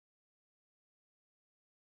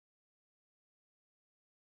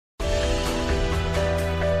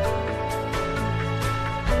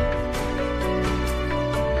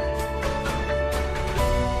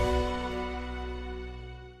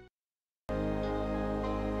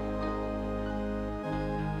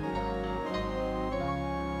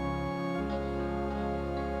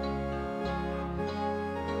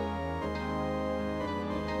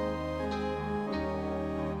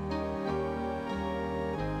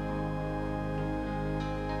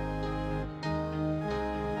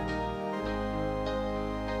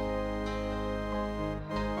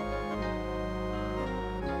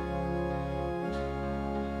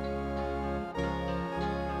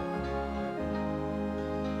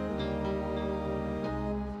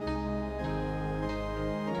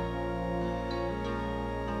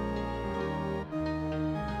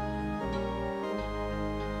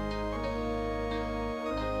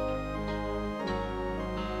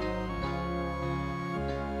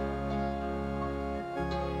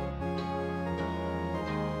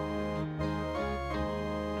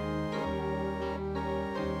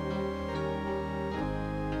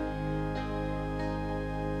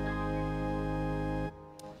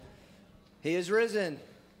He is risen.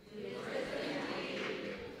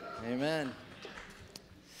 Amen.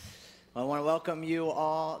 I want to welcome you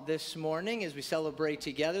all this morning as we celebrate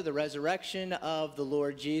together the resurrection of the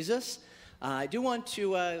Lord Jesus. I do want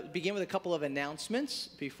to begin with a couple of announcements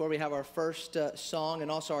before we have our first song and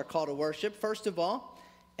also our call to worship. First of all,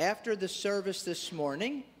 after the service this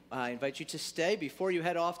morning, I invite you to stay before you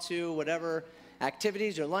head off to whatever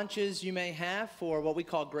activities or lunches you may have for what we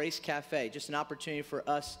call Grace Cafe, just an opportunity for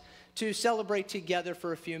us to celebrate together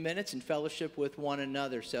for a few minutes and fellowship with one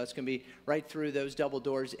another. So it's going to be right through those double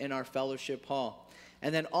doors in our fellowship hall.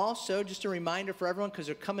 And then also, just a reminder for everyone, because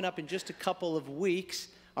they're coming up in just a couple of weeks,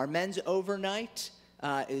 our men's overnight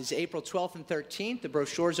is April 12th and 13th. The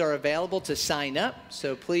brochures are available to sign up.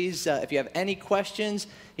 So please, if you have any questions,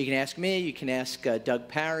 you can ask me, you can ask Doug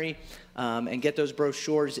Parry, and get those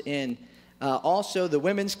brochures in. Also, the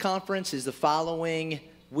women's conference is the following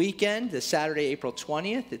weekend, the Saturday, April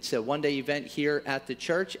 20th. It's a one-day event here at the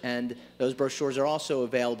church, and those brochures are also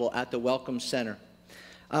available at the Welcome Center.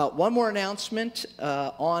 One more announcement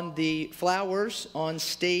on the flowers on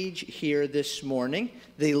stage here this morning.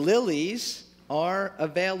 The lilies are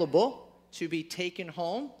available to be taken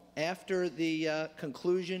home after the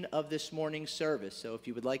conclusion of this morning's service. So if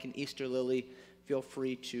you would like an Easter lily, feel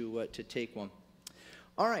free to take one.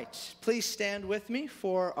 All right, please stand with me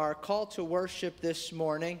for our call to worship this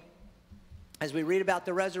morning as we read about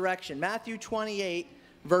the resurrection. Matthew 28,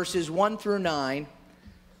 verses 1 through 9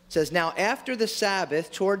 says, "Now after the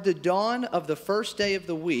Sabbath, toward the dawn of the first day of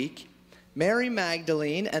the week, Mary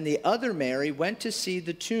Magdalene and the other Mary went to see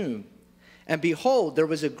the tomb. And behold, there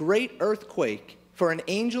was a great earthquake, for an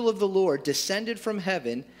angel of the Lord descended from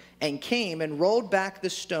heaven and came and rolled back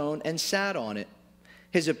the stone and sat on it.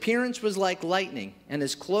 His appearance was like lightning, and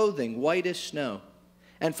his clothing white as snow.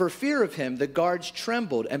 And for fear of him, the guards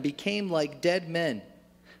trembled and became like dead men.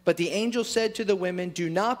 But the angel said to the women, 'Do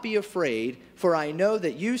not be afraid, for I know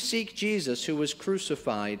that you seek Jesus who was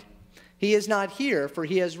crucified. He is not here, for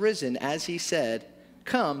he has risen, as he said.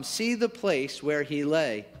 Come, see the place where he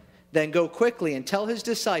lay. Then go quickly and tell his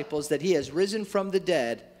disciples that he has risen from the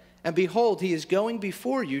dead. And behold, he is going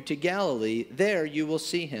before you to Galilee. There you will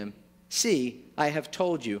see him. See, I have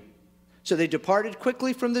told you.' So they departed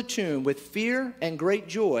quickly from the tomb with fear and great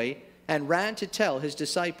joy and ran to tell his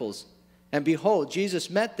disciples. And behold, Jesus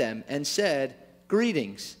met them and said,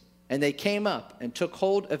 'Greetings.' And they came up and took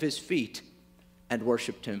hold of his feet and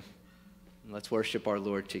worshiped him." Let's worship our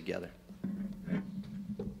Lord together.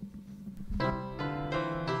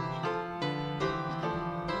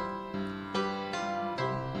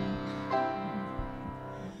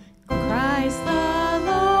 Christ the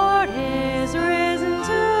Lord is risen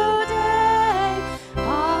today.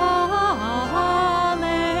 Hallelujah.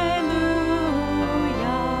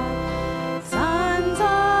 Sons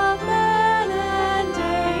of men and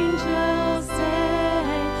angels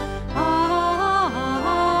say, Hallelujah.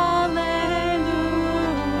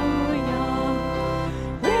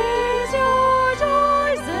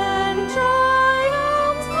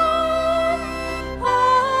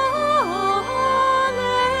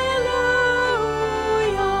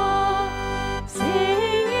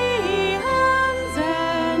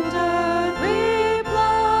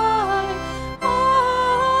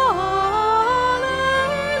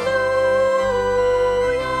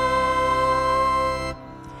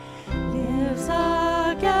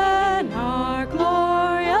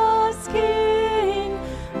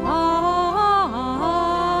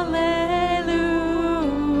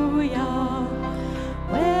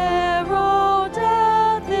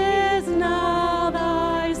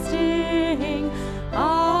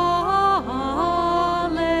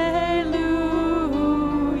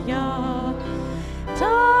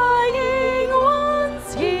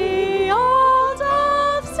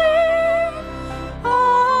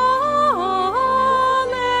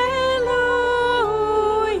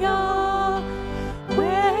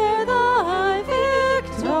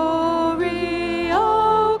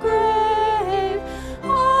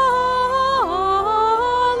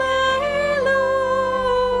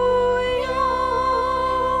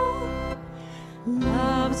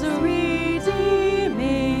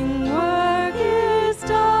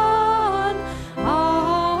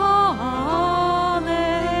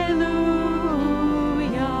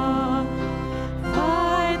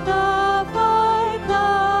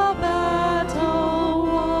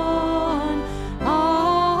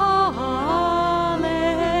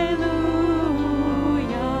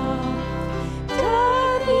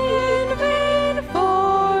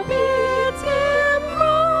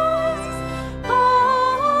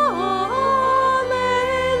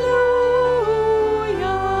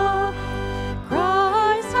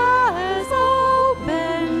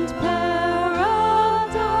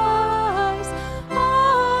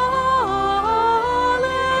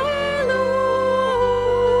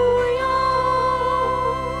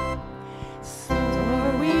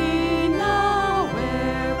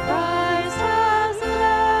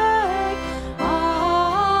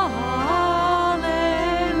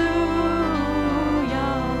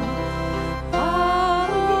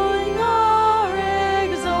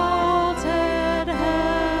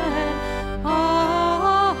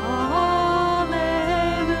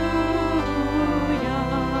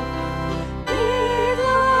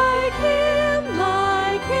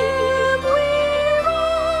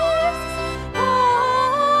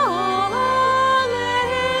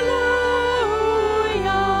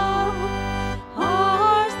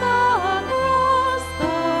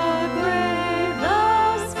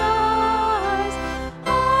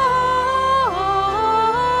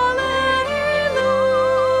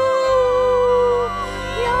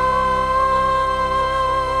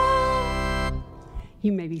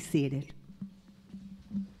 seated.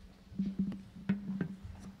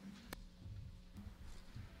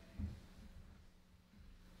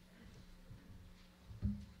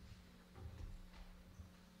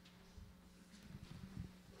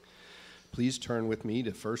 Please turn with me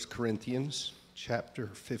to 1 Corinthians chapter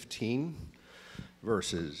 15,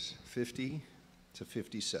 verses 50 to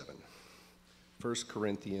 57. 1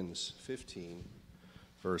 Corinthians 15,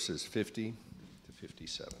 verses 50 to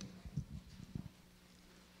 57.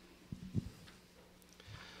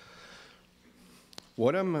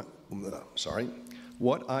 What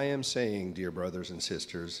I am saying, dear brothers and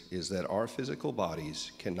sisters, is that our physical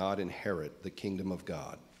bodies cannot inherit the kingdom of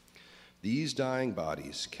God. These dying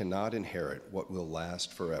bodies cannot inherit what will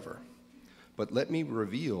last forever. But let me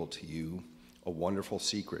reveal to you a wonderful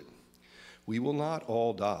secret. We will not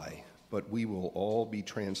all die, but we will all be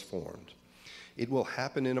transformed. It will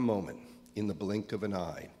happen in a moment, in the blink of an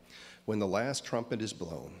eye, when the last trumpet is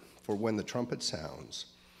blown. For when the trumpet sounds,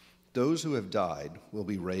 those who have died will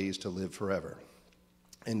be raised to live forever.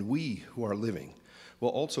 And we who are living will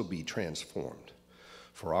also be transformed.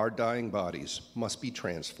 For our dying bodies must be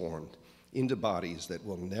transformed into bodies that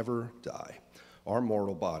will never die. Our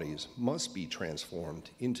mortal bodies must be transformed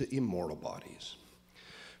into immortal bodies.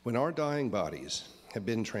 When our dying bodies have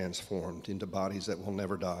been transformed into bodies that will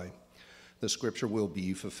never die, the scripture will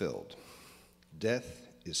be fulfilled. Death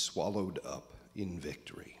is swallowed up in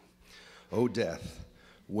victory. O death,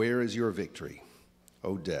 where is your victory?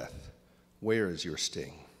 O death, where is your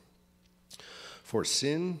sting? For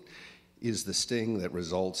sin is the sting that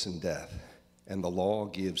results in death, and the law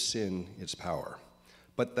gives sin its power.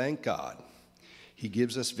 But thank God, he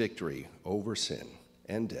gives us victory over sin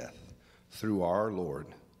and death through our Lord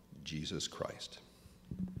Jesus Christ.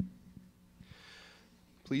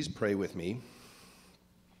 Please pray with me.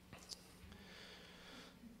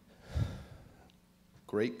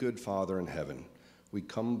 Great good Father in heaven, we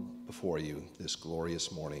come before you this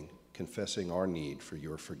glorious morning, confessing our need for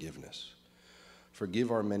your forgiveness.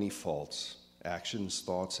 Forgive our many faults, actions,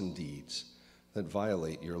 thoughts, and deeds that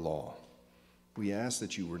violate your law. We ask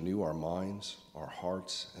that you renew our minds, our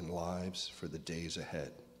hearts, and lives for the days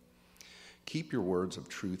ahead. Keep your words of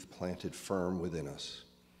truth planted firm within us.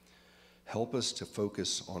 Help us to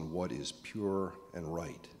focus on what is pure and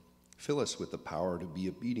right. Fill us with the power to be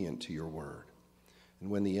obedient to your word. And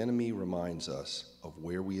when the enemy reminds us of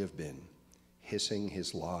where we have been, hissing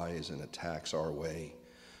his lies and attacks our way,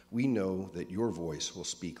 we know that your voice will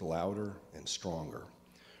speak louder and stronger,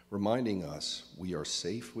 reminding us we are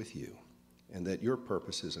safe with you and that your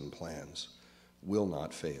purposes and plans will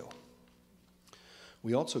not fail.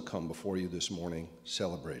 We also come before you this morning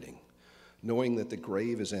celebrating, knowing that the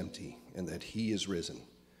grave is empty and that he is risen,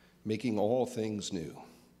 making all things new.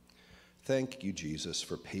 Thank you, Jesus,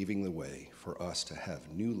 for paving the way for us to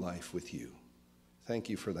have new life with you. Thank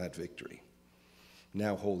you for that victory.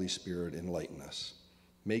 Now, Holy Spirit, enlighten us.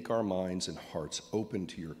 Make our minds and hearts open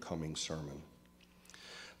to your coming sermon.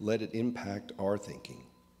 Let it impact our thinking,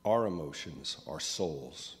 our emotions, our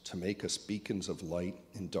souls, to make us beacons of light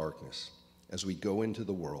in darkness as we go into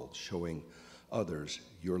the world showing others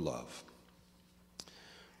your love.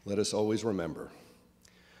 Let us always remember,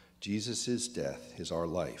 Jesus' death is our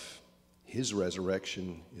life. His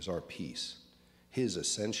resurrection is our peace. His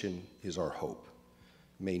ascension is our hope.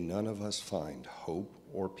 May none of us find hope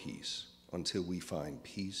or peace until we find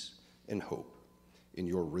peace and hope in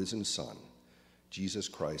your risen Son, Jesus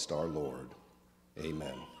Christ our Lord.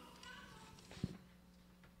 Amen.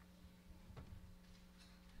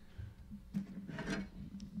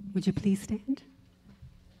 Would you please stand?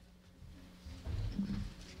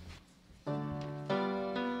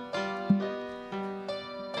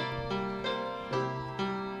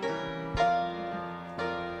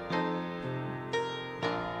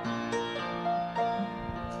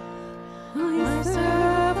 I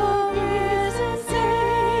serve a risen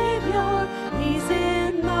Savior. He's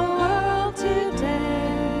in the world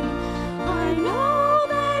today. I know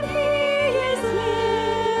that He is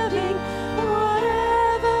living,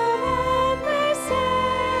 whatever men may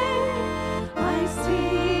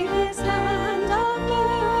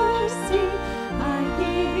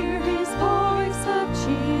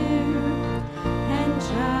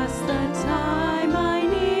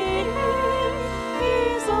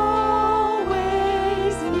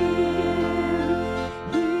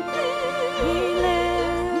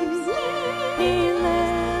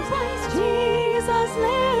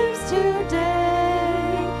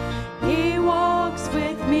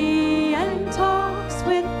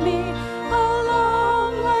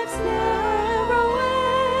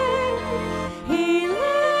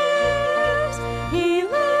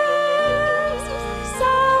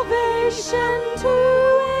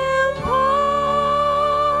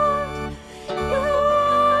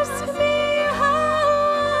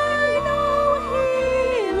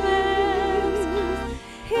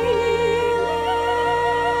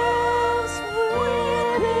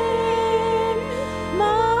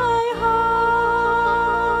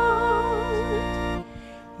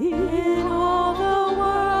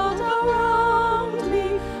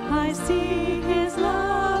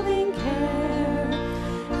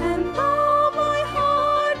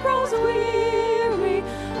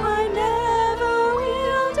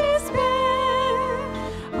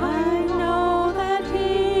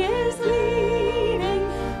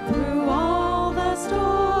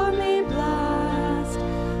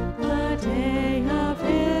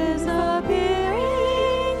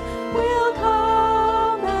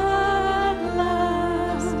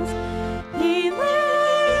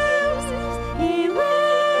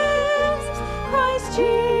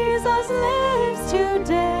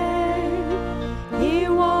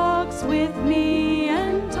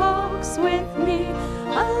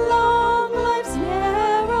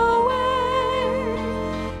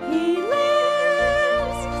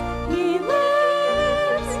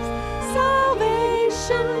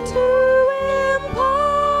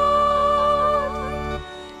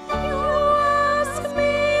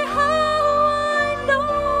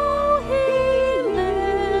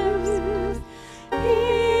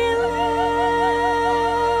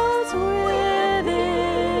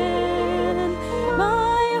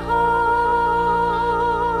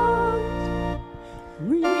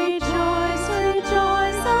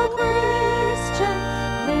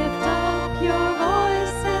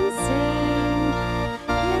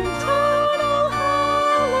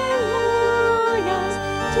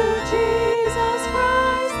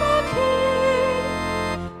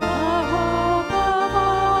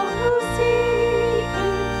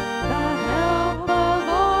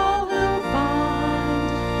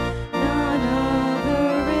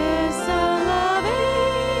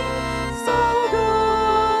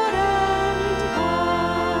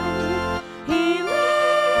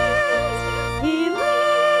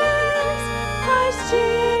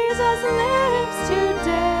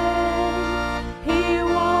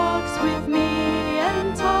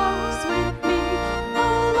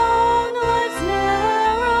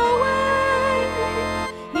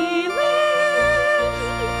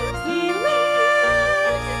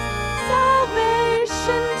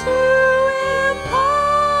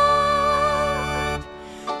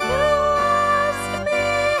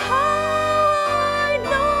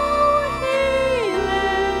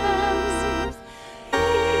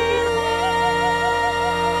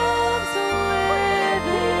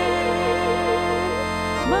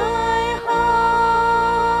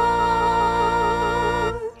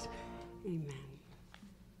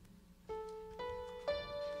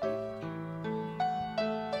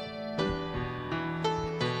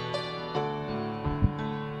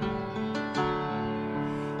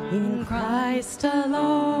In Christ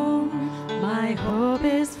alone, my hope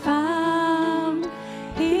is found.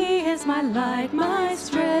 He is my light, my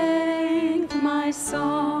strength, my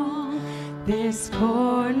song. This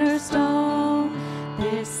cornerstone,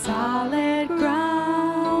 this solid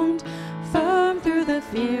ground, firm through the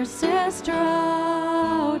fiercest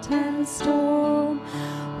drought and storm.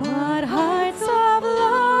 What heights of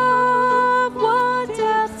love, what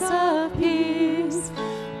depths of peace,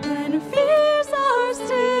 when fears are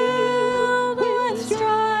stilled, when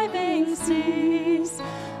striving cease.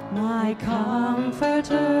 My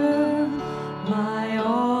comforter, my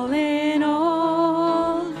all in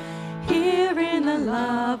all, here in the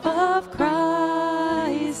love of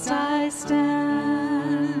Christ I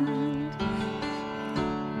stand.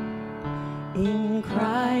 In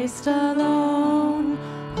Christ alone,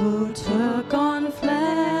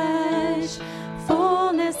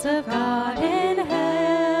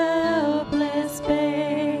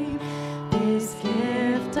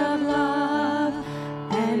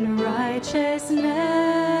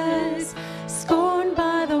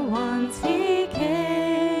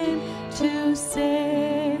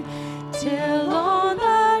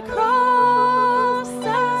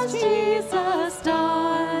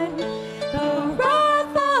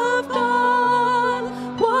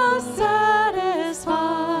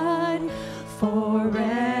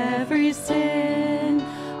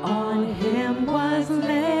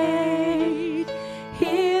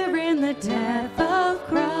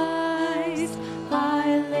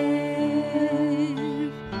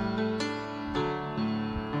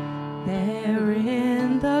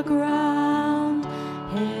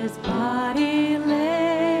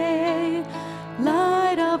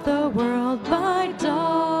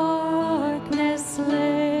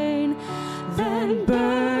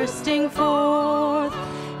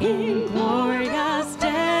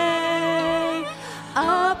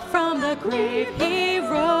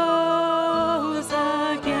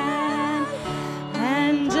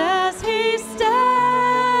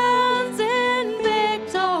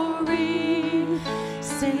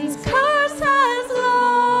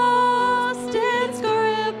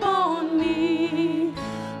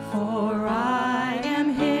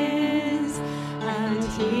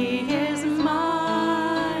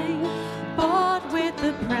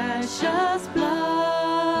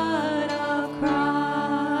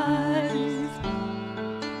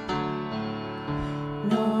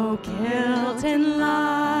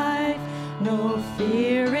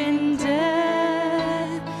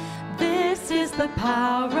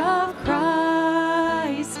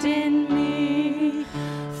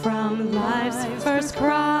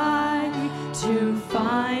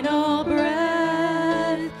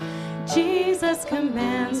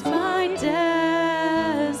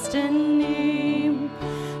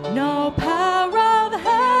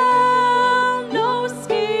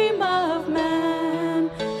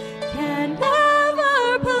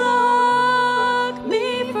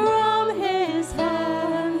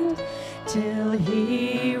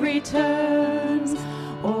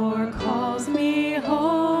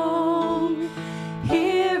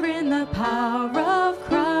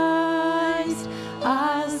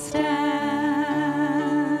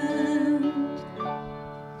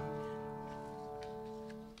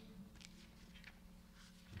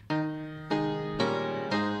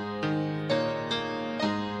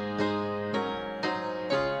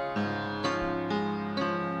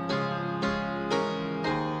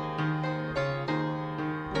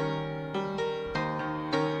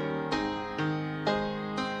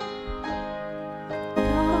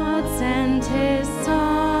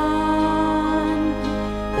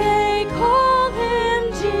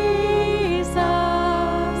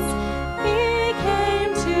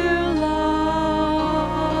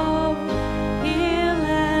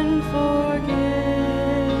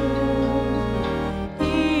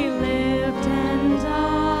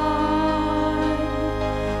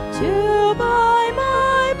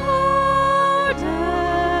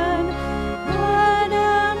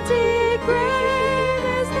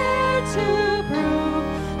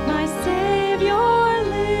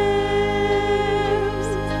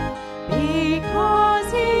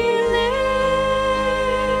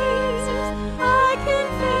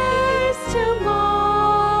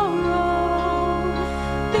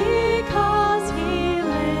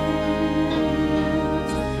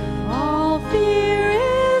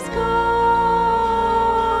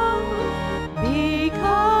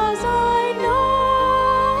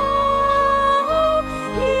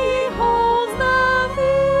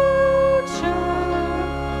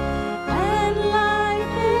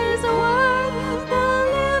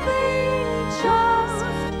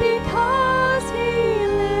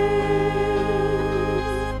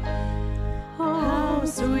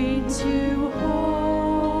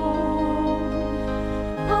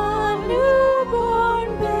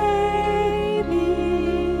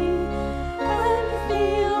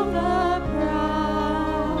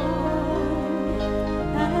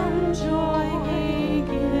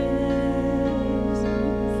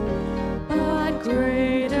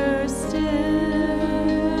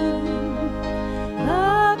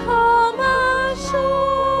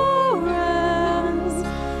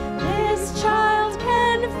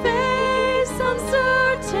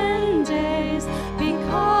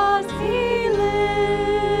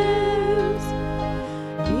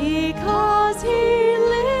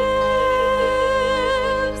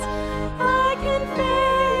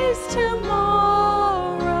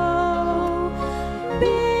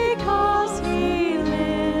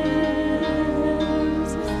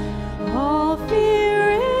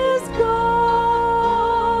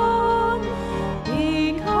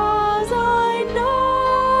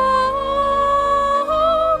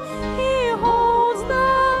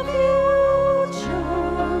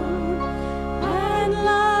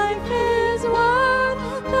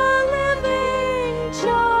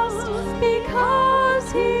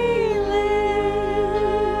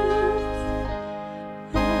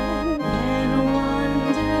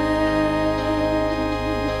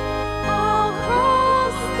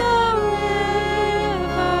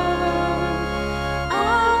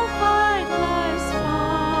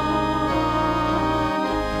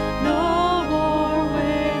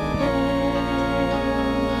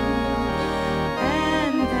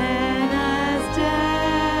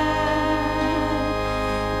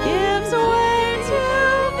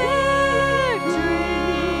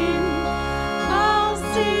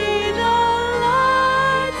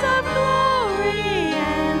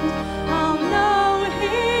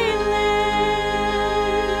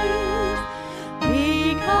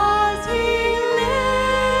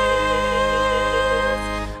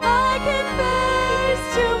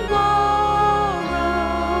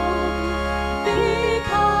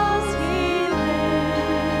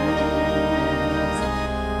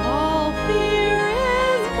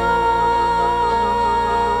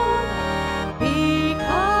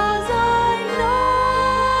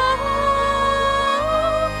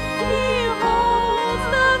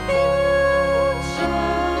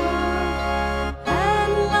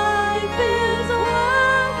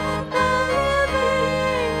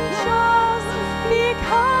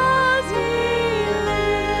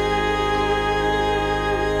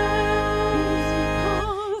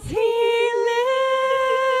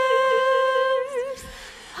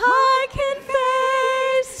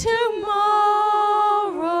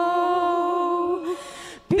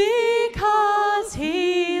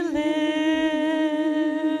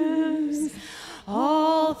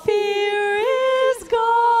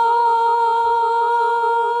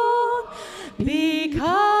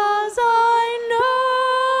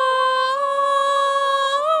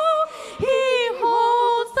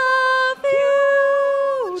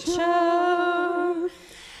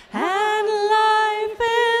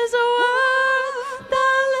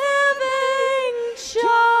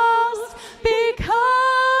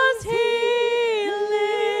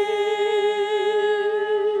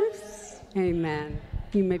 Amen.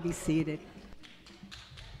 You may be seated.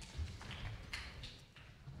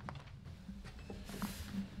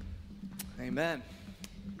 Amen.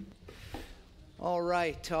 All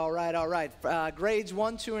right. Grades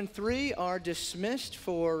 1, 2, and 3 are dismissed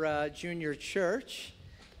for junior church.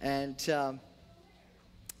 And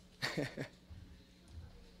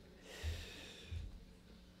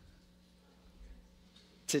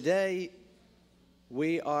today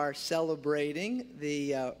we are celebrating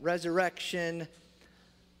the resurrection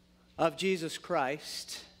of Jesus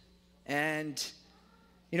Christ. And,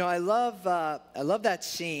 you know, I love that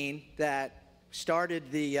scene that started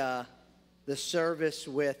the service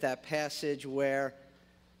with that passage where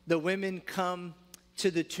the women come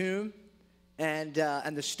to the tomb and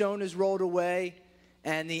the stone is rolled away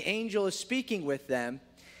and the angel is speaking with them.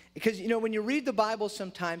 Because, you know, when you read the Bible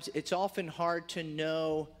sometimes it's often hard to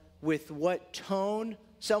know with what tone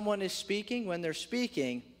someone is speaking when they're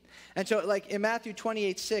speaking. And so, like in Matthew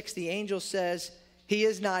 28:6, the angel says, "He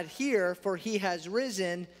is not here, for he has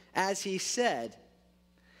risen, as he said."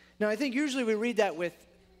 Now, I think usually we read that with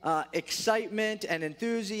excitement and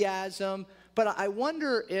enthusiasm, but I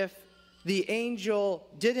wonder if the angel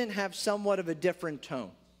didn't have somewhat of a different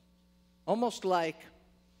tone. Almost like,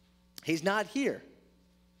 he's not here,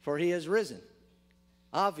 for he has risen,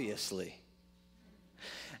 obviously.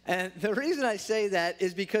 And the reason I say that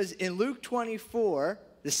is because in Luke 24,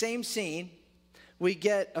 the same scene, we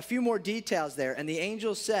get a few more details there. And the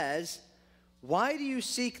angel says, "Why do you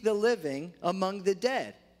seek the living among the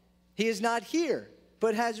dead? He is not here,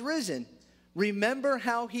 but has risen. Remember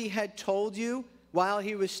how he had told you while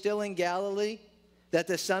he was still in Galilee, that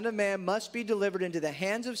the Son of Man must be delivered into the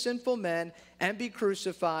hands of sinful men and be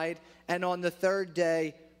crucified, and on the third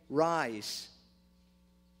day rise."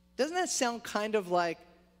 Doesn't that sound kind of like,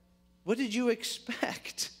 what did you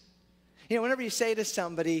expect? You know, whenever you say to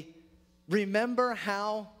somebody, "Remember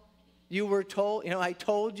how you were told," you know, "I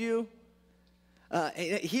told you."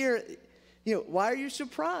 Here, you know, why are you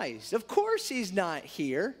surprised? Of course he's not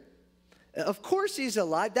here. Of course he's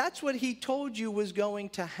alive. That's what he told you was going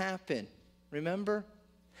to happen. Remember?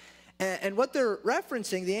 And what they're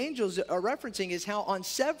referencing, the angels are referencing, is how on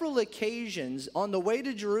several occasions on the way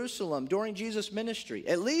to Jerusalem during Jesus' ministry,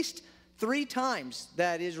 at least 3 times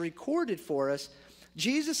that is recorded for us,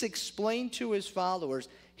 Jesus explained to his followers,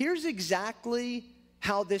 here's exactly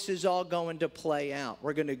how this is all going to play out.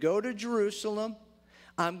 We're going to go to Jerusalem.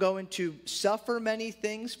 I'm going to suffer many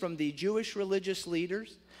things from the Jewish religious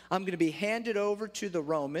leaders. I'm going to be handed over to the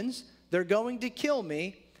Romans. They're going to kill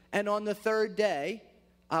me. And on the third day,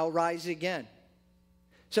 I'll rise again.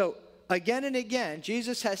 So again and again,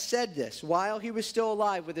 Jesus has said this while he was still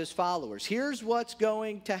alive with his followers. Here's what's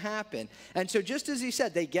going to happen. And so just as he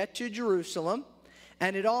said, they get to Jerusalem,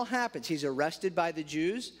 and it all happens. He's arrested by the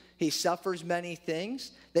Jews. He suffers many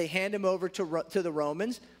things. They hand him over to the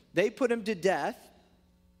Romans. They put him to death.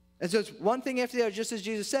 And so it's one thing after the other, just as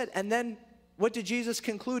Jesus said. And then what did Jesus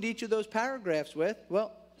conclude each of those paragraphs with?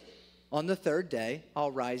 Well, on the third day,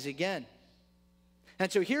 I'll rise again.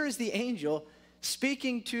 And so here is the angel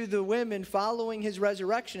speaking to the women following his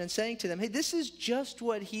resurrection and saying to them, hey, this is just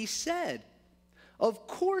what he said. Of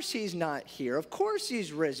course he's not here. Of course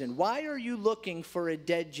he's risen. Why are you looking for a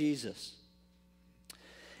dead Jesus?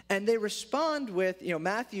 And they respond with,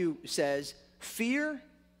 Matthew says, fear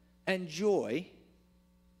and joy.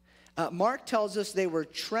 Mark tells us they were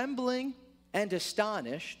trembling and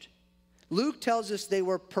astonished. Luke tells us they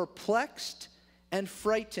were perplexed and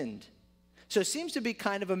frightened. So it seems to be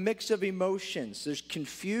kind of a mix of emotions. There's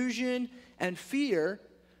confusion and fear,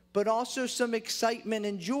 but also some excitement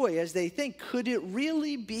and joy as they think, could it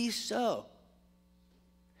really be so?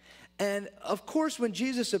 And of course, when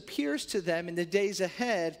Jesus appears to them in the days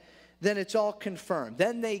ahead, then it's all confirmed.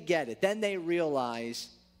 Then they get it. Then they realize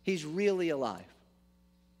he's really alive.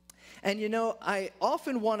 And I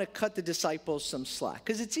often want to cut the disciples some slack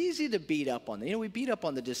because it's easy to beat up on them. We beat up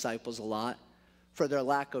on the disciples a lot for their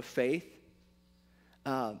lack of faith.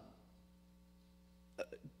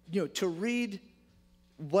 To read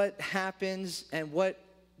what happens and what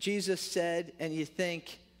Jesus said, and you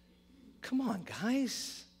think, come on,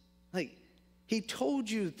 guys. Like, he told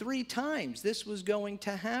you 3 times this was going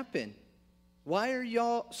to happen. Why are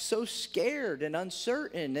y'all so scared and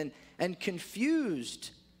uncertain and confused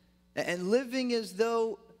and living as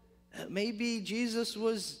though maybe Jesus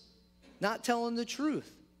was not telling the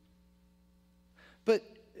truth? But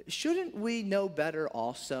shouldn't we know better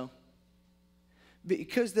also?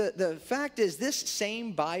 Because the fact is, this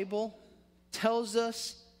same Bible tells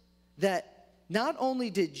us that not only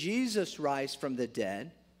did Jesus rise from the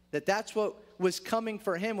dead, that's what was coming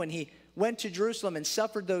for him when he went to Jerusalem and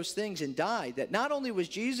suffered those things and died, that not only was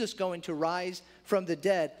Jesus going to rise from the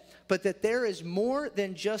dead, but that there is more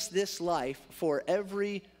than just this life for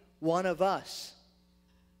every one of us.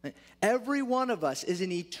 Every one of us is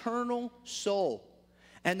an eternal soul.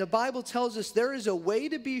 And the Bible tells us there is a way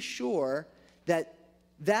to be sure that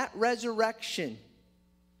that resurrection,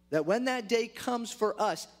 that when that day comes for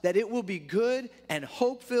us, that it will be good and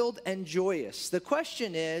hope-filled and joyous. The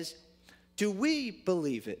question is, do we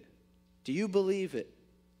believe it? Do you believe it?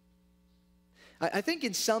 I think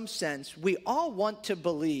in some sense, we all want to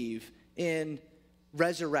believe in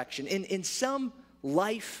resurrection, in some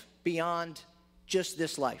life beyond just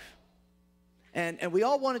this life. And we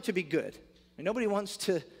all want it to be good. And nobody wants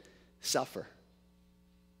to suffer.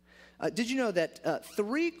 Did you know that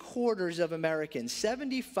 3/4 of Americans,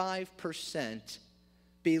 75%,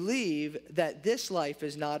 believe that this life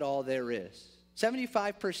is not all there is?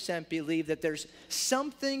 75% believe that there's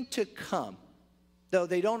something to come, though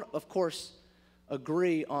they don't, of course,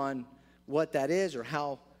 agree on what that is or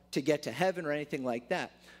how to get to heaven or anything like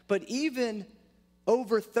that. But even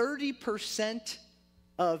over 30%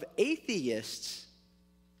 of atheists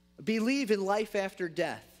believe in life after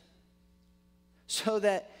death. So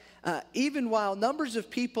that even while numbers of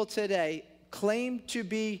people today claim to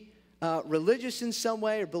be religious in some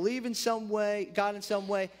way or believe in some way, God in some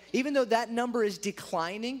way, even though that number is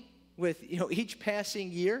declining with each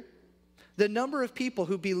passing year, the number of people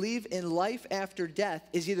who believe in life after death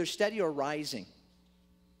is either steady or rising.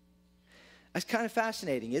 That's kind of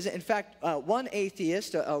fascinating, isn't it? In fact, one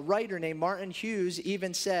atheist, a writer named Martin Hughes,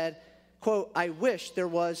 even said, quote, "I wish there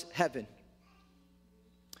was heaven."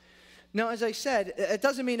 Now, as I said, it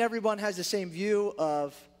doesn't mean everyone has the same view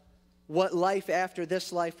of what life after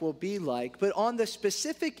this life will be like. But on the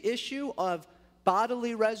specific issue of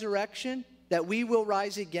bodily resurrection, that we will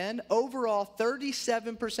rise again, overall,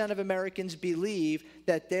 37% of Americans believe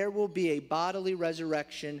that there will be a bodily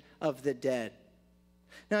resurrection of the dead.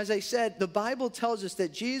 Now, as I said, the Bible tells us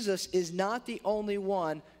that Jesus is not the only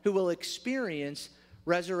one who will experience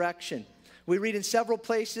resurrection. We read in several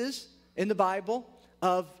places in the Bible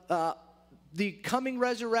of the coming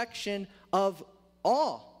resurrection of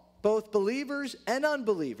all, both believers and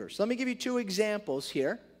unbelievers. Let me give you two examples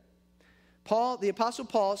here. Paul, the Apostle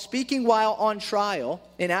Paul, speaking while on trial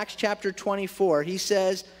in Acts chapter 24, he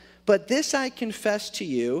says, "But this I confess to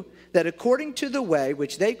you, that according to the way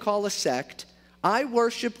which they call a sect, I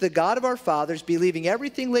worship the God of our fathers, believing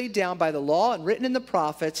everything laid down by the law and written in the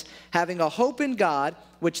prophets, having a hope in God,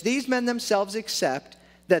 which these men themselves accept,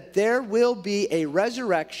 that there will be a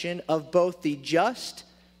resurrection of both the just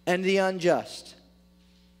and the unjust."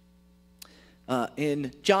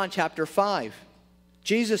 In John chapter 5,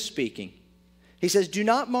 Jesus speaking, he says, "Do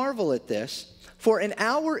not marvel at this, for an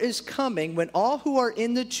hour is coming when all who are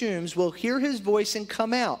in the tombs will hear his voice and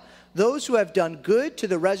come out, those who have done good to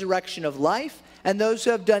the resurrection of life, and those who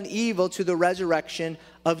have done evil to the resurrection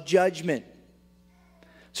of judgment."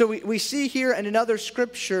 So we see here and in other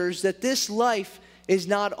scriptures that this life is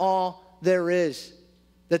not all there is.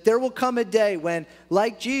 That there will come a day when,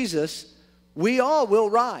 like Jesus, we all will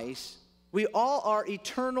rise. We all are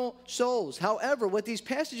eternal souls. However, what these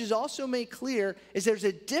passages also make clear is there's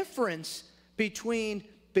a difference between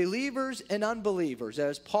believers and unbelievers,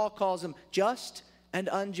 as Paul calls them, just and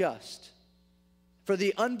unjust. For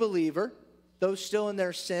the unbeliever, those still in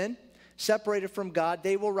their sin, separated from God,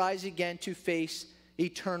 they will rise again to face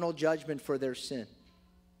eternal judgment for their sin.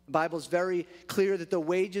 The Bible is very clear that the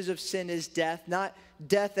wages of sin is death, not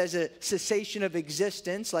death as a cessation of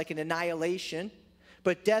existence, like an annihilation,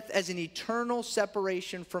 but death as an eternal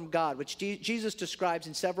separation from God, which Jesus describes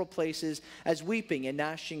in several places as weeping and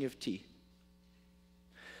gnashing of teeth.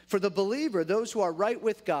 For the believer, those who are right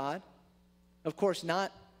with God, of course,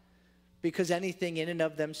 not because anything in and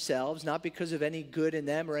of themselves, not because of any good in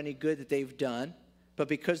them or any good that they've done, but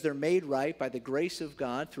because they're made right by the grace of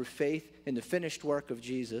God through faith in the finished work of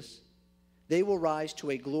Jesus, they will rise to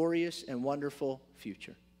a glorious and wonderful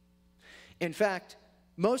future. In fact,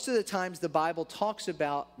 most of the times the Bible talks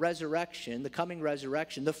about resurrection, the coming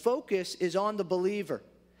resurrection, the focus is on the believer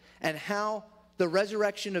and how the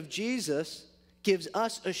resurrection of Jesus gives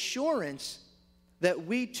us assurance that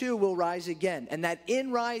we too will rise again, and that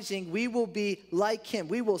in rising we will be like him.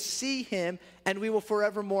 We will see him, and we will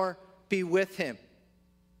forevermore be with him.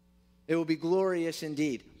 It will be glorious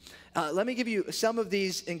indeed. Let me give you some of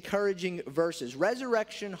these encouraging verses.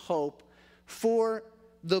 Resurrection hope for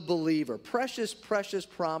the believer. Precious, precious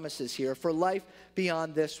promises here for life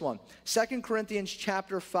beyond this one. 2 Corinthians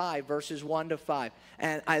chapter 5, verses 1 to 5.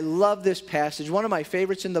 And I love this passage. One of my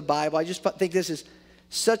favorites in the Bible. I just think this is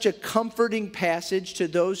such a comforting passage to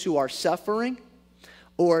those who are suffering,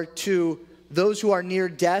 or to those who are near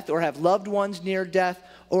death or have loved ones near death,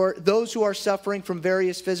 or those who are suffering from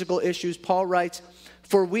various physical issues. Paul writes,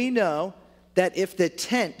 "For we know that if the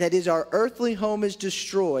tent, that is our earthly home, is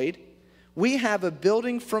destroyed, we have a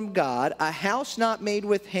building from God, a house not made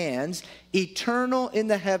with hands, eternal in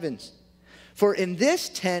the heavens. For in this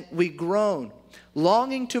tent we groan,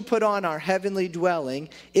 longing to put on our heavenly dwelling,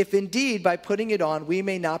 if indeed by putting it on we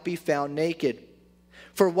may not be found naked.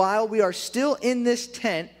 For while we are still in this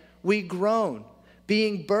tent, we groan,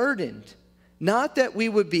 being burdened, not that we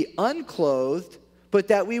would be unclothed, but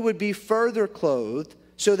that we would be further clothed,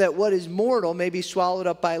 so that what is mortal may be swallowed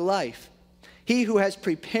up by life. He who has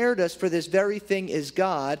prepared us for this very thing is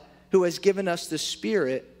God, who has given us the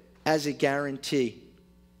Spirit as a guarantee."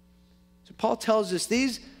 So Paul tells us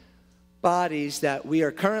these bodies that we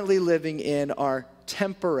are currently living in are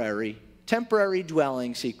temporary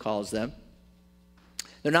dwellings, he calls them.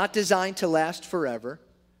 They're not designed to last forever.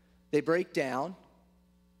 They break down.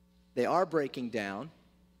 They are breaking down,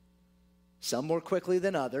 some more quickly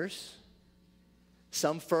than others,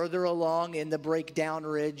 some further along in the breakdown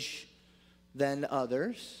ridge than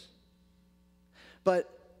others. But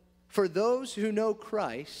for those who know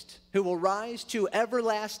Christ, who will rise to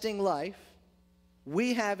everlasting life,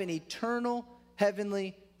 we have an eternal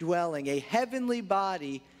heavenly dwelling, a heavenly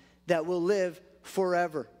body that will live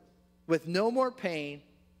forever with no more pain,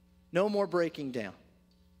 no more breaking down.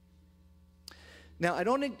 Now, I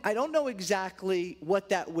don't know exactly what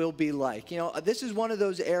that will be like. You know, this is one of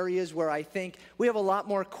those areas where I think we have a lot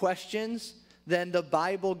more questions than the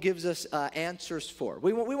Bible gives us answers for.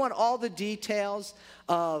 We want all the details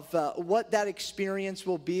of what that experience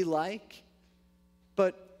will be like,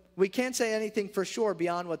 but we can't say anything for sure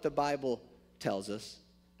beyond what the Bible tells us,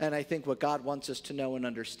 and I think what God wants us to know and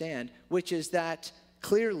understand, which is that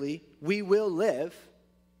clearly we will live,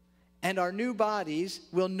 and our new bodies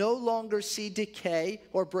will no longer see decay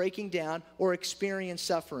or breaking down or experience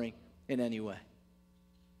suffering in any way.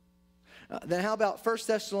 Then how about 1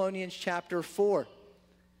 Thessalonians chapter 4?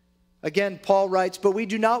 Again, Paul writes, "But we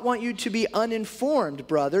do not want you to be uninformed,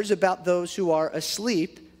 brothers, about those who are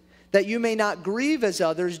asleep, that you may not grieve as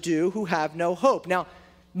others do who have no hope." Now,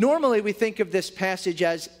 normally we think of this passage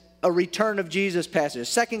as a return of Jesus passage, a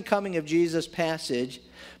second coming of Jesus passage.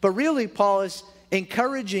 But really, Paul is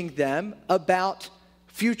encouraging them about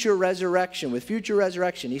future resurrection. With future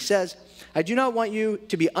resurrection, he says, "I do not want you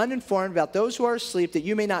to be uninformed about those who are asleep, that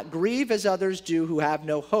you may not grieve as others do who have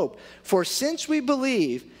no hope. For since we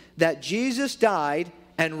believe that Jesus died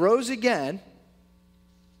and rose again,"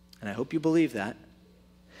 and I hope you believe that,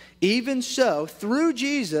 "even so, through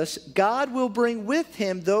Jesus, God will bring with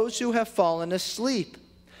him those who have fallen asleep.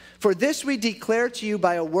 For this we declare to you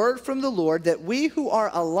by a word from the Lord, that we who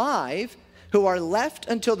are alive, who are left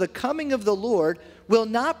until the coming of the Lord, will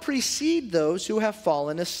not precede those who have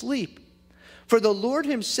fallen asleep. For the Lord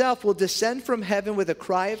himself will descend from heaven with a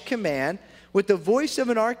cry of command, with the voice of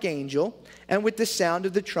an archangel, and with the sound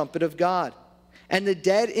of the trumpet of God. And the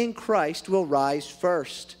dead in Christ will rise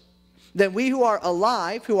first. Then we who are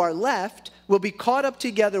alive, who are left, will be caught up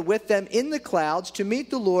together with them in the clouds to meet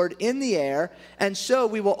the Lord in the air, and so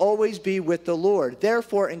we will always be with the Lord.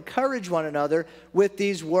 Therefore, encourage one another with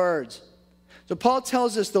these words." So Paul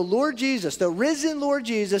tells us the Lord Jesus, the risen Lord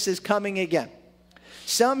Jesus, is coming again.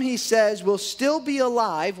 Some, he says, will still be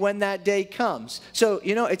alive when that day comes. So,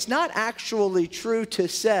 you know, it's not actually true to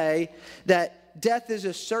say that death is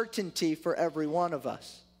a certainty for every one of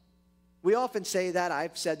us. We often say that.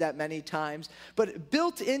 I've said that many times. But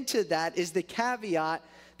built into that is the caveat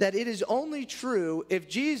that it is only true if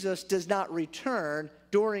Jesus does not return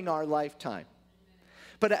during our lifetime.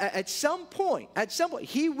 But at some point,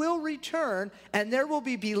 he will return, and there will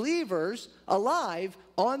be believers alive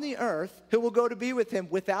on the earth who will go to be with him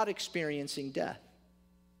without experiencing death.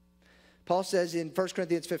 Paul says in 1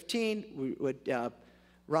 Corinthians 15,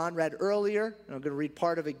 Ron read earlier, and I'm going to read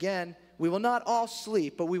part of it again, "We will not all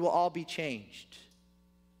sleep, but we will all be changed."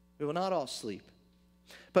 We will not all sleep.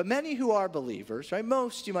 But many who are believers, right,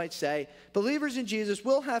 most, you might say, believers in Jesus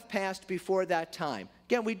will have passed before that time.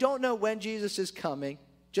 Again, we don't know when Jesus is coming,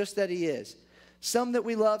 just that he is. Some that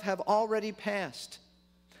we love have already passed.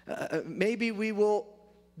 Maybe we will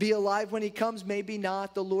be alive when he comes, maybe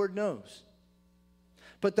not, the Lord knows.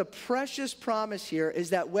 But the precious promise here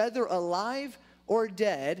is that whether alive or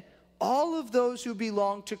dead, all of those who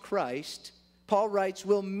belong to Christ, Paul writes,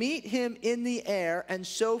 will meet him in the air and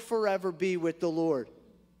so forever be with the Lord.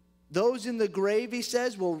 Those in the grave, he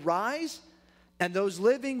says, will rise, and those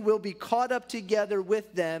living will be caught up together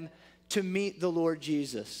with them to meet the Lord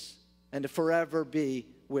Jesus. and to forever be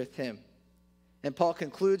with him. And Paul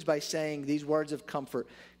concludes by saying these words of comfort.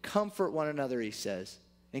 Comfort one another, he says.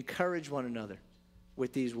 Encourage one another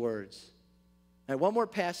with these words. All right, one more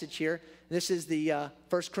passage here. This is the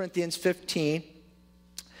 1 Corinthians 15.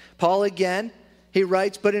 Paul again, he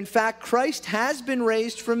writes, but in fact Christ has been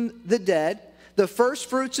raised from the dead, the first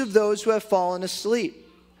fruits of those who have fallen asleep.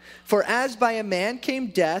 For as by a man came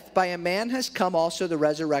death, by a man has come also the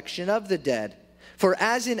resurrection of the dead. For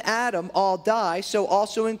as in Adam all die, so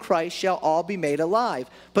also in Christ shall all be made alive,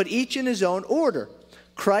 but each in his own order.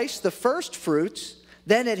 Christ the first fruits,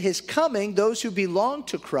 then at his coming those who belong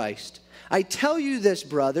to Christ. I tell you this,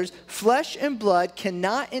 brothers, flesh and blood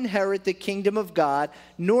cannot inherit the kingdom of God,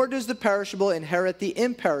 nor does the perishable inherit the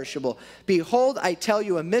imperishable. Behold, I tell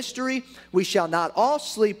you a mystery. We shall not all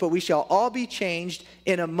sleep, but we shall all be changed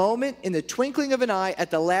in a moment, in the twinkling of an eye,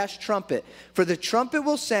 at the last trumpet. For the trumpet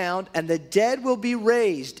will sound, and the dead will be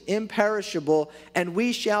raised imperishable, and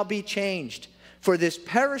we shall be changed. For this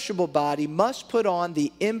perishable body must put on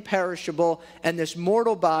the imperishable, and this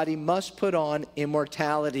mortal body must put on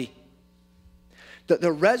immortality.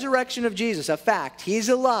 The resurrection of Jesus, a fact, he's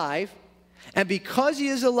alive, and because he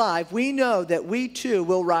is alive, we know that we too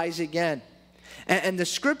will rise again. And the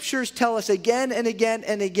scriptures tell us again and again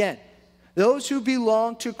and again, those who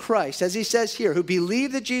belong to Christ, as he says here, who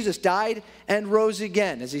believe that Jesus died and rose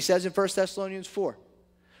again, as he says in 1 Thessalonians 4,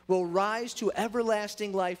 will rise to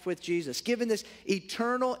everlasting life with Jesus, given this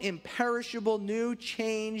eternal, imperishable, new,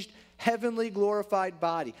 changed, heavenly glorified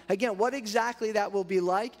body. Again, what exactly that will be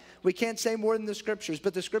like, we can't say more than the scriptures,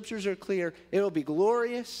 but the scriptures are clear. It will be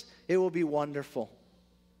glorious. It will be wonderful.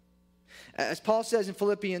 As Paul says in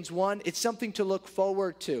Philippians 1, it's something to look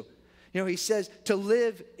forward to. You know, he says, to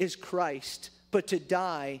live is Christ, but to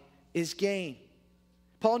die is gain.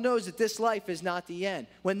 Paul knows that this life is not the end.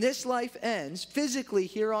 When this life ends, physically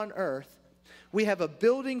here on earth, we have a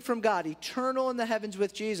building from God, eternal in the heavens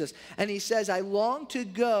with Jesus. And he says, I long to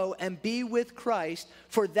go and be with Christ,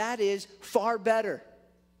 for that is far better.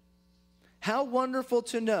 How wonderful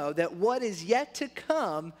to know that what is yet to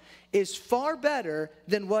come is far better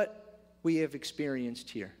than what we have experienced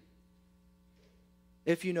here.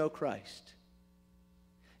 If you know Christ,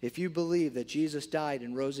 if you believe that Jesus died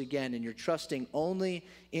and rose again, and you're trusting only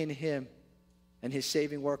in him and his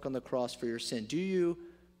saving work on the cross for your sin, do you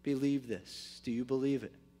believe this? Do you believe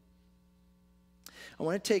it? I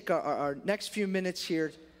want to take our next few minutes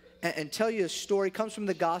here and tell you a story. It comes from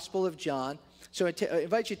the Gospel of John. So I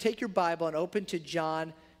invite you to take your Bible and open to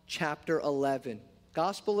John chapter 11.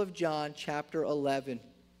 Gospel of John chapter 11.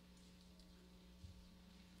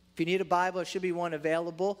 If you need a Bible, there should be one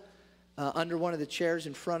available under one of the chairs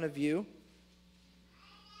in front of you.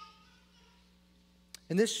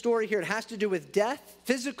 And this story here, it has to do with death,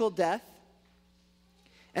 physical death,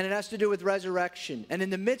 and it has to do with resurrection. And in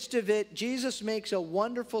the midst of it, Jesus makes a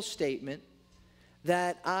wonderful statement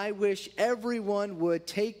that I wish everyone would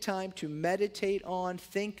take time to meditate on,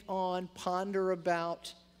 think on, ponder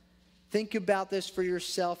about. Think about this for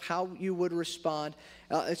yourself, how you would respond.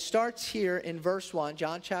 It starts here in verse 1,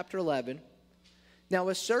 John chapter 11. Now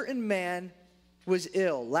a certain man was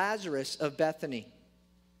ill, Lazarus of Bethany,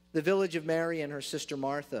 the village of Mary and her sister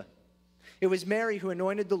Martha. It was Mary who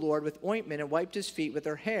anointed the Lord with ointment and wiped his feet with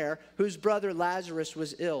her hair, whose brother Lazarus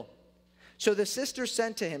was ill. So the sisters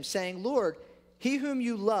sent to him, saying, Lord, he whom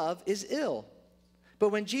you love is ill. But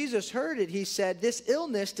when Jesus heard it, he said, this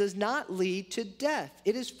illness does not lead to death.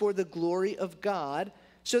 It is for the glory of God,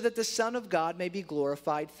 so that the Son of God may be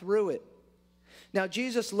glorified through it. Now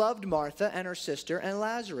Jesus loved Martha and her sister and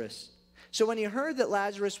Lazarus. So when he heard that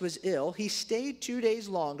Lazarus was ill, he stayed 2 days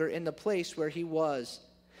longer in the place where he was.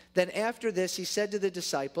 Then after this, he said to the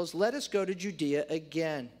disciples, let us go to Judea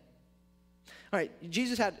again. All right,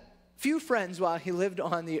 Jesus had few friends while he lived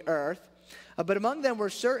on the earth. But among them were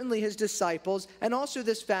certainly his disciples and also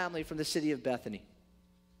this family from the city of Bethany.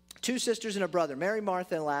 2 sisters and a brother, Mary,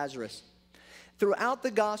 Martha, and Lazarus. Throughout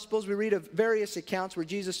the Gospels, we read of various accounts where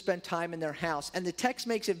Jesus spent time in their house. And the text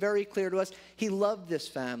makes it very clear to us, he loved this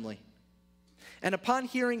family. And upon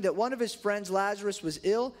hearing that one of his friends, Lazarus, was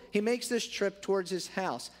ill, he makes this trip towards his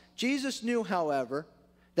house. Jesus knew, however,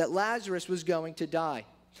 that Lazarus was going to die.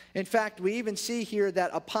 In fact, we even see here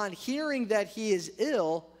that upon hearing that he is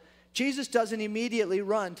ill, Jesus doesn't immediately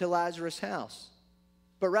run to Lazarus' house,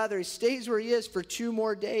 but rather he stays where he is for 2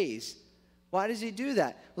 more days. Why does he do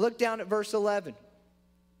that? Look down at verse 11.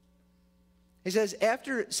 He says,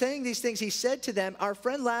 after saying these things, he said to them, our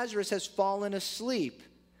friend Lazarus has fallen asleep,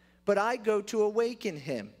 but I go to awaken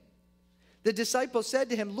him. The disciples said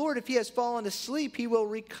to him, Lord, if he has fallen asleep, he will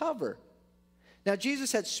recover. Now,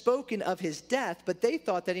 Jesus had spoken of his death, but they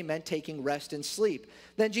thought that he meant taking rest and sleep.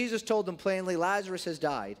 Then Jesus told them plainly, Lazarus has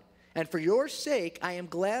died, and for your sake I am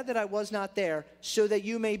glad that I was not there, so that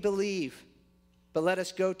you may believe. But let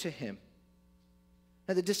us go to him.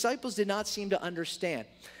 Now, the disciples did not seem to understand.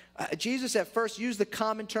 Jesus at first used the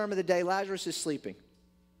common term of the day, Lazarus is sleeping.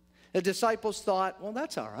 The disciples thought, well,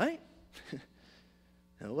 that's all right.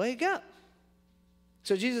 He'll wake up.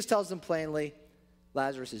 So Jesus tells them plainly,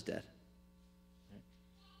 Lazarus is dead.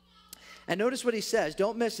 And notice what he says.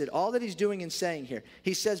 Don't miss it. All that he's doing and saying here.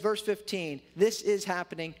 He says, verse 15, this is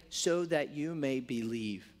happening so that you may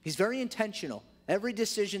believe. He's very intentional. Every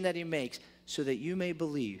decision that he makes, so that you may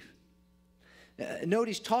believe. Note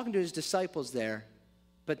he's talking to his disciples there,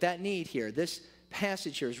 but that need here, this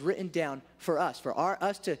passage here is written down for us,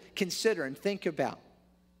 us to consider and think about.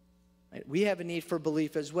 Right? We have a need for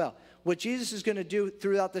belief as well. What Jesus is going to do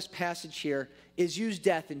throughout this passage here is use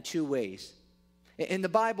death in two ways. In the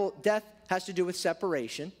Bible, death has to do with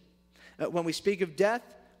separation. When we speak of death,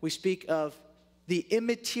 we speak of the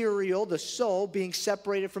immaterial, the soul, being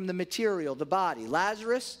separated from the material, the body.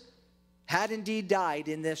 Lazarus had indeed died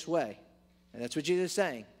in this way. And that's what Jesus is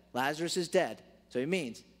saying. Lazarus is dead. So he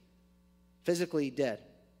means physically dead.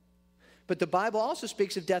 But the Bible also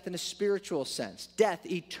speaks of death in a spiritual sense. Death,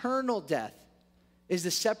 eternal death, is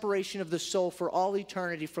the separation of the soul for all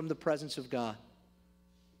eternity from the presence of God.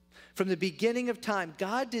 From the beginning of time,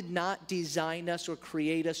 God did not design us or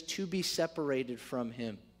create us to be separated from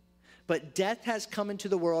him. But death has come into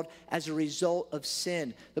the world as a result of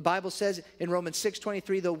sin. The Bible says in Romans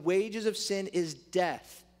 6:23, the wages of sin is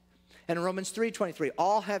death. And in Romans 3:23,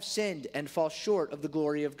 all have sinned and fall short of the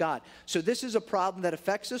glory of God. So this is a problem that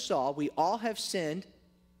affects us all. We all have sinned,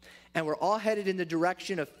 and we're all headed in the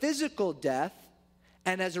direction of physical death.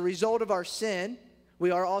 And as a result of our sin, we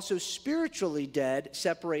are also spiritually dead,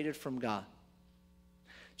 separated from God.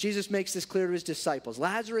 Jesus makes this clear to his disciples.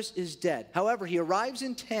 Lazarus is dead. However, he arrives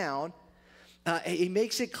in town. He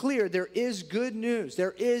makes it clear there is good news.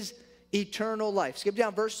 There is eternal life. Skip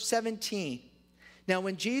down, verse 17. Now,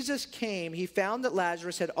 when Jesus came, he found that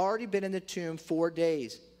Lazarus had already been in the tomb 4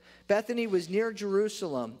 days. Bethany was near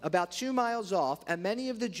Jerusalem, about 2 miles off, and many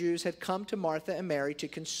of the Jews had come to Martha and Mary to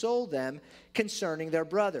console them concerning their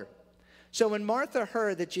brother. So when Martha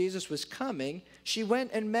heard that Jesus was coming, she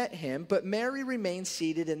went and met him, but Mary remained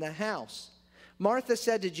seated in the house. Martha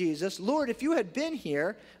said to Jesus, Lord, if you had been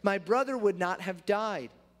here, my brother would not have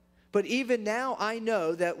died. But even now I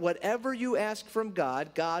know that whatever you ask from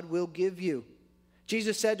God, God will give you.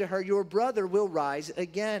 Jesus said to her, your brother will rise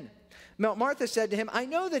again. Martha said to him, I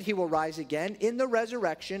know that he will rise again in the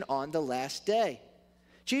resurrection on the last day.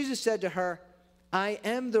 Jesus said to her, I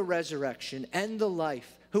am the resurrection and the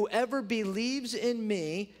life. Whoever believes in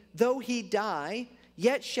me, though he die,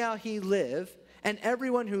 yet shall he live. And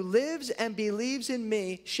everyone who lives and believes in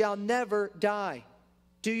me shall never die.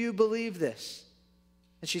 Do you believe this?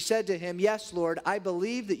 And she said to him, yes, Lord, I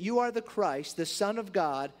believe that you are the Christ, the Son of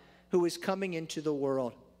God, who is coming into the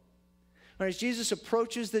world. And as Jesus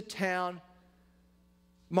approaches the town,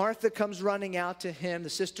 Martha comes running out to him, the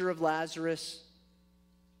sister of Lazarus.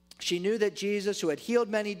 She knew that Jesus, who had healed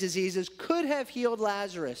many diseases, could have healed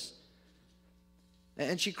Lazarus.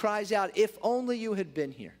 And she cries out, if only you had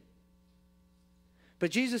been here. But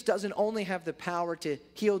Jesus doesn't only have the power to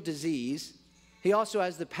heal disease, he also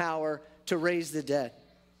has the power to raise the dead.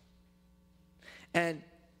 And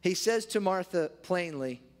he says to Martha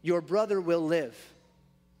plainly, your brother will live.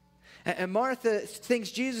 And Martha thinks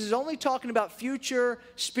Jesus is only talking about future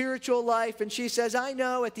spiritual life, and she says, I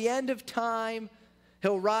know at the end of time,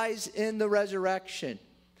 he'll rise in the resurrection.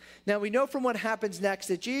 Now, we know from what happens next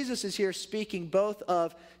that Jesus is here speaking both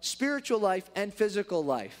of spiritual life and physical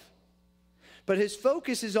life. But his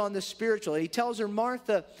focus is on the spiritual. He tells her,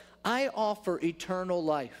 Martha, I offer eternal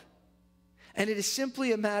life. And it is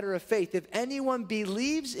simply a matter of faith. If anyone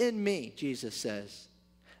believes in me, Jesus says,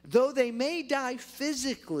 though they may die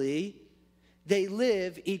physically, they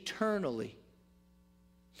live eternally.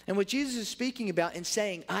 And what Jesus is speaking about in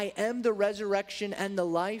saying, I am the resurrection and the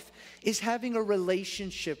life, is having a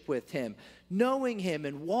relationship with him, knowing him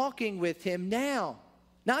and walking with him now.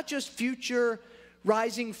 Not just future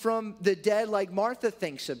rising from the dead like Martha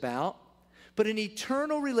thinks about, but an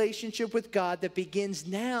eternal relationship with God that begins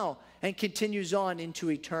now and continues on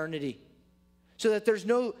into eternity. So that there's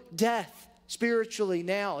no death spiritually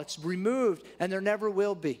now. It's removed, and there never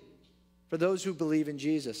will be for those who believe in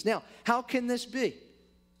Jesus. Now, how can this be?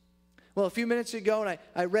 Well, a few minutes ago, and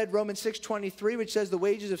I read Romans 6:23, which says the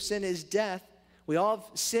wages of sin is death. We all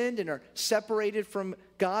have sinned and are separated from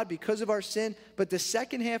God because of our sin. But the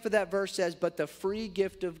second half of that verse says, but the free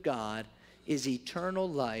gift of God is eternal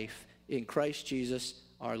life in Christ Jesus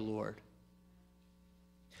our Lord.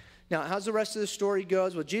 Now, how's the rest of the story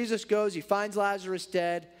goes? Well, Jesus goes, he finds Lazarus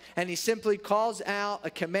dead, and he simply calls out a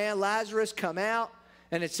command, Lazarus, come out.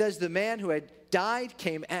 And it says the man who had died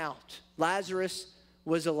came out. Lazarus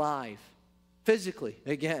was alive, physically,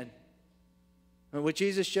 again. And what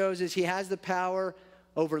Jesus shows is he has the power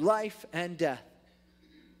over life and death.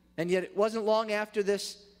 And yet it wasn't long after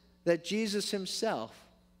this that Jesus himself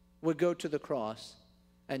would go to the cross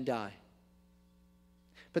and die.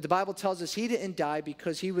 But the Bible tells us he didn't die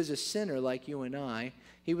because he was a sinner like you and I.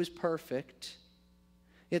 He was perfect.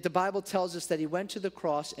 Yet the Bible tells us that he went to the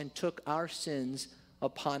cross and took our sins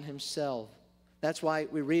upon himself. That's why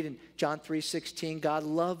we read in John 3:16, God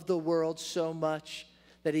loved the world so much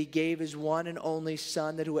that he gave his one and only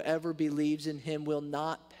Son, that whoever believes in him will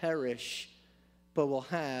not perish, but will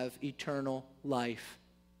have eternal life.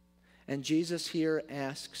 And Jesus here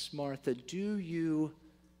asks Martha, do you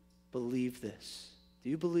believe this? Do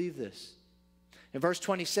you believe this? In verse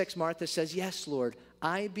 26, Martha says, yes, Lord,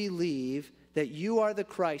 I believe that you are the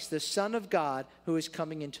Christ, the Son of God, who is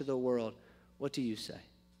coming into the world. What do you say?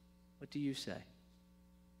 What do you say?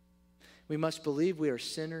 We must believe we are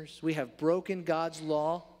sinners. We have broken God's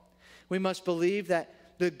law. We must believe that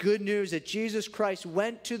the good news that Jesus Christ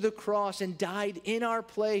went to the cross and died in our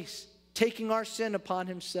place, taking our sin upon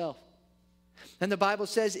himself. And the Bible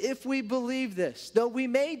says if we believe this, though we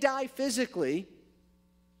may die physically,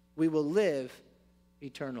 we will live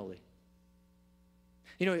eternally.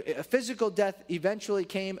 You know, a physical death eventually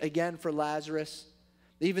came again for Lazarus.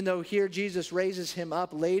 Even though here Jesus raises him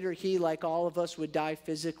up, later he, like all of us, would die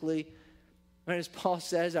physically. And as Paul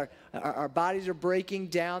says, our bodies are breaking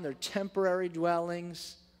down. They're temporary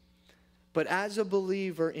dwellings. But as a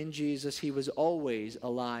believer in Jesus, he was always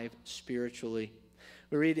alive spiritually.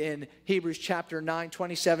 We read in Hebrews chapter 9,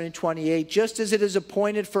 27 and 28, just as it is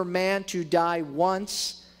appointed for man to die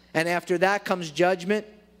once, and after that comes judgment.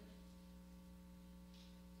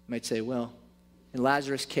 You might say, well, in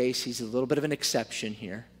Lazarus' case, he's a little bit of an exception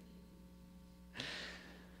here.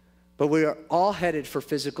 But we are all headed for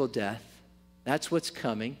physical death. That's what's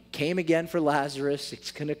coming. Came again for Lazarus.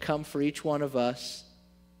 It's going to come for each one of us.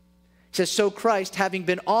 It says, so Christ, having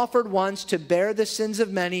been offered once to bear the sins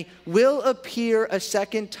of many, will appear a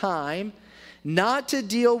second time, not to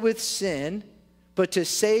deal with sin, but to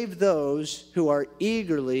save those who are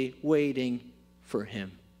eagerly waiting for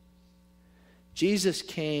him. Jesus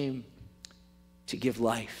came to give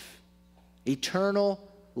life, eternal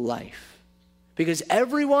life. Because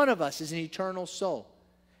every one of us is an eternal soul.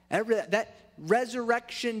 That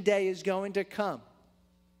resurrection day is going to come,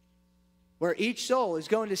 where each soul is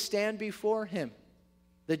going to stand before him,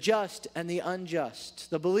 the just and the unjust,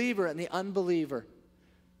 the believer and the unbeliever,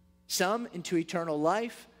 some into eternal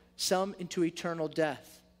life, some into eternal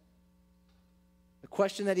death. The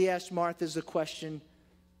question that he asked Martha is the question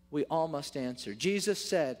we all must answer. Jesus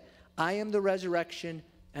said, I am the resurrection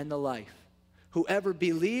and the life. Whoever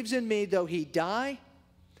believes in me, though he die,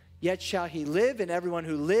 yet shall he live, and everyone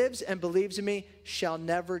who lives and believes in me shall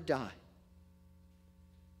never die.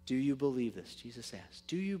 Do you believe this? Jesus asked.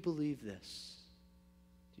 Do you believe this?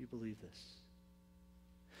 Do you believe this?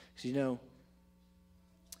 Because you know,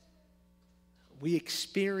 we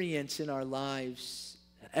experience in our lives,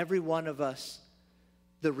 every one of us,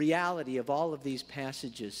 the reality of all of these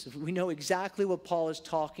passages. We know exactly what Paul is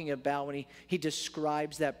talking about when he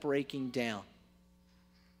describes that breaking down.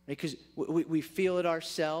 Because we feel it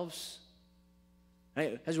ourselves.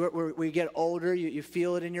 Right? As we get older, you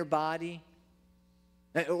feel it in your body.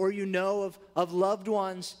 Or you know of loved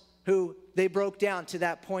ones who they broke down to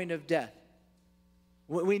that point of death.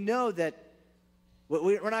 We know that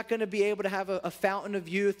we're not going to be able to have a fountain of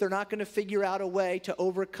youth. They're not going to figure out a way to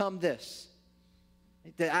overcome this.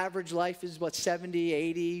 The average life is, 70,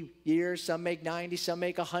 80 years. Some make 90, some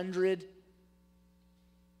make 100.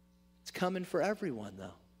 It's coming for everyone,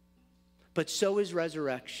 though. But so is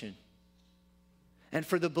resurrection. And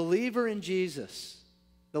for the believer in Jesus,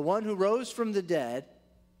 the one who rose from the dead,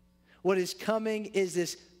 what is coming is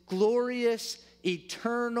this glorious,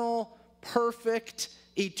 eternal, perfect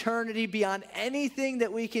eternity beyond anything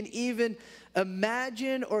that we can even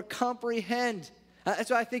imagine or comprehend.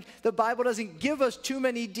 That's why I think the Bible doesn't give us too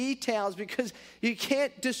many details, because you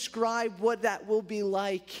can't describe what that will be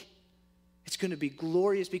like. It's going to be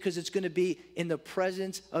glorious because it's going to be in the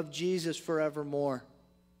presence of Jesus forevermore.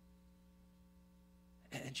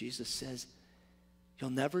 And Jesus says, you'll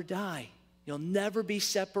never die. You'll never be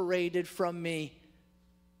separated from me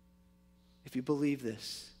if you believe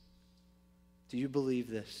this. Do you believe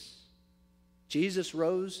this? Jesus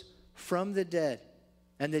rose from the dead.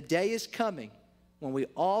 And the day is coming when we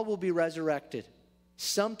all will be resurrected,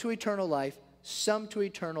 some to eternal life, some to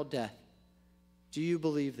eternal death. Do you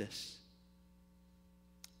believe this?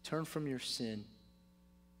 Turn from your sin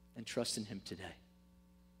and trust in him today.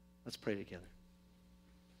 Let's pray together.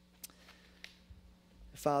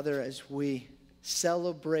 Father, as we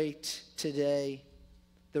celebrate today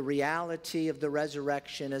the reality of the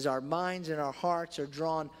resurrection, as our minds and our hearts are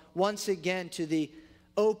drawn once again to the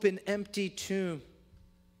open, empty tomb,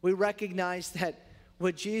 we recognize that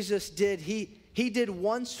what Jesus did, he did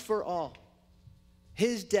once for all.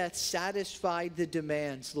 His death satisfied the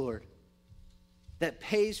demands, Lord, that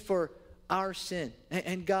pays for our sin.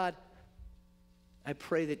 And God, I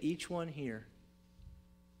pray that each one here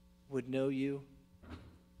would know you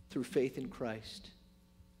through faith in Christ.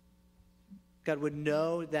 God would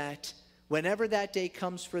know that whenever that day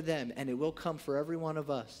comes for them, and it will come for every one of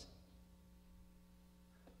us,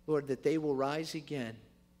 Lord, that they will rise again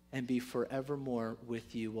and be forevermore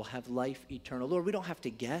with you, will have life eternal. Lord, we don't have to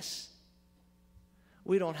guess.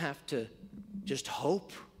 We don't have to just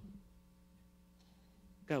hope.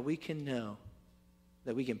 God, we can know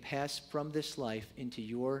that we can pass from this life into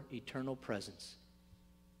your eternal presence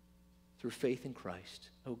through faith in Christ.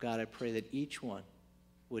 Oh God, I pray that each one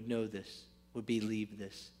would know this, would believe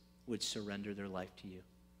this, would surrender their life to you.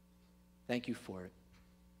 Thank you for it.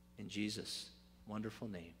 In Jesus' wonderful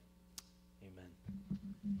name, amen.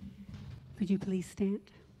 Would you please stand?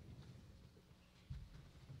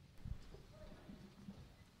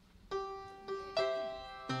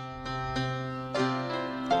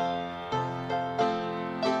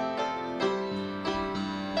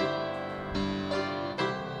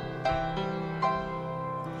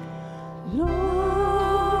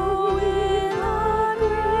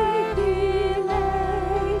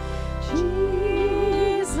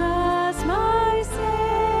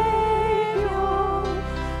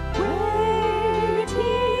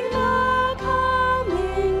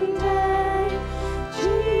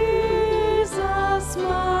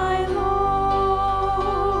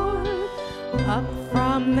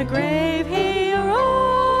 The grave he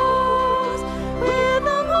arose with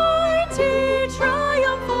a mighty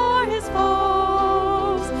triumph for his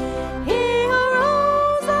foes. He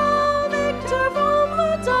arose a victor from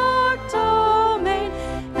the dark domain,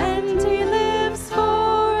 and he lives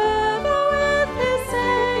forever with his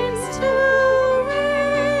saints to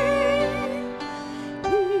reign.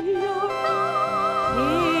 He arose.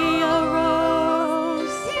 He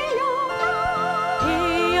arose. He arose.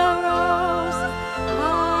 He arose.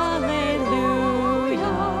 Hallelujah.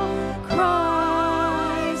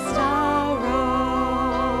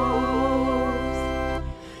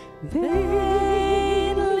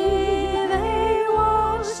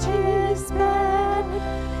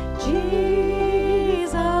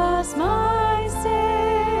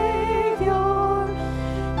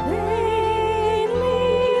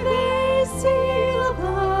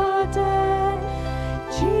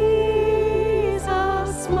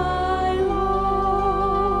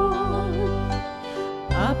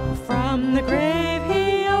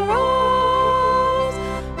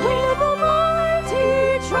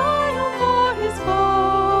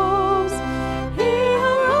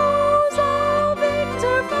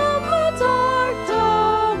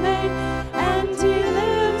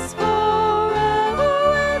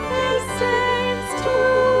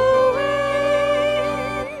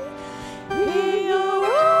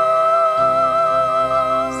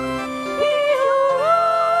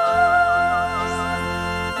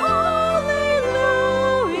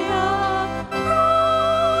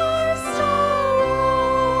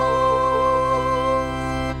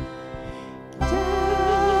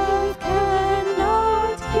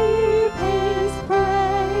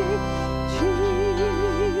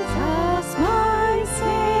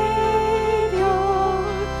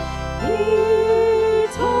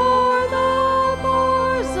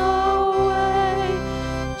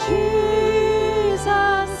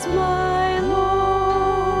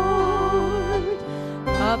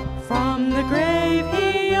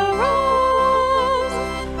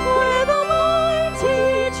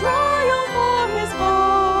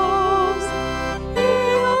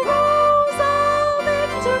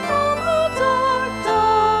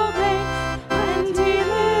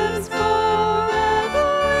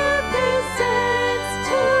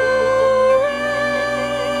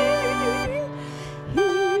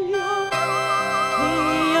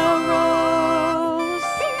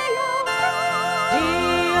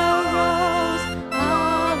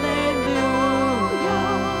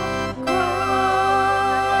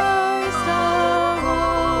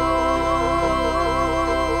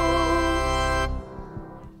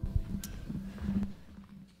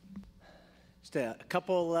 Just a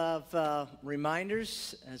couple of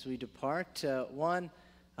reminders as we depart. One,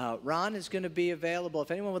 Ron is going to be available. If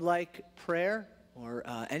anyone would like prayer or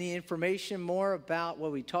any information more about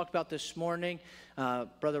what we talked about this morning,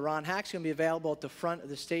 Brother Ron Hack's going to be available at the front of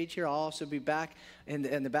the stage here. I'll also be back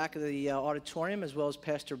in the back of the auditorium, as well as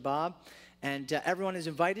Pastor Bob. And everyone is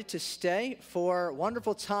invited to stay for a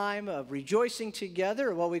wonderful time of rejoicing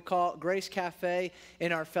together, what we call Grace Cafe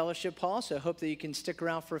in our fellowship hall. So I hope that you can stick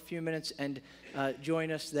around for a few minutes and join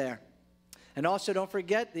us there. And also, don't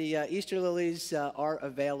forget, the Easter lilies are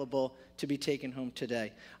available to be taken home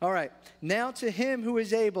today. All right, now to him who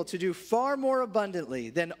is able to do far more abundantly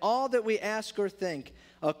than all that we ask or think,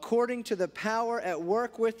 according to the power at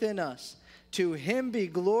work within us. To him be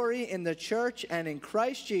glory in the church and in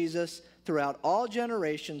Christ Jesus throughout all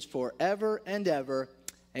generations, forever and ever.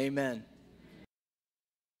 Amen.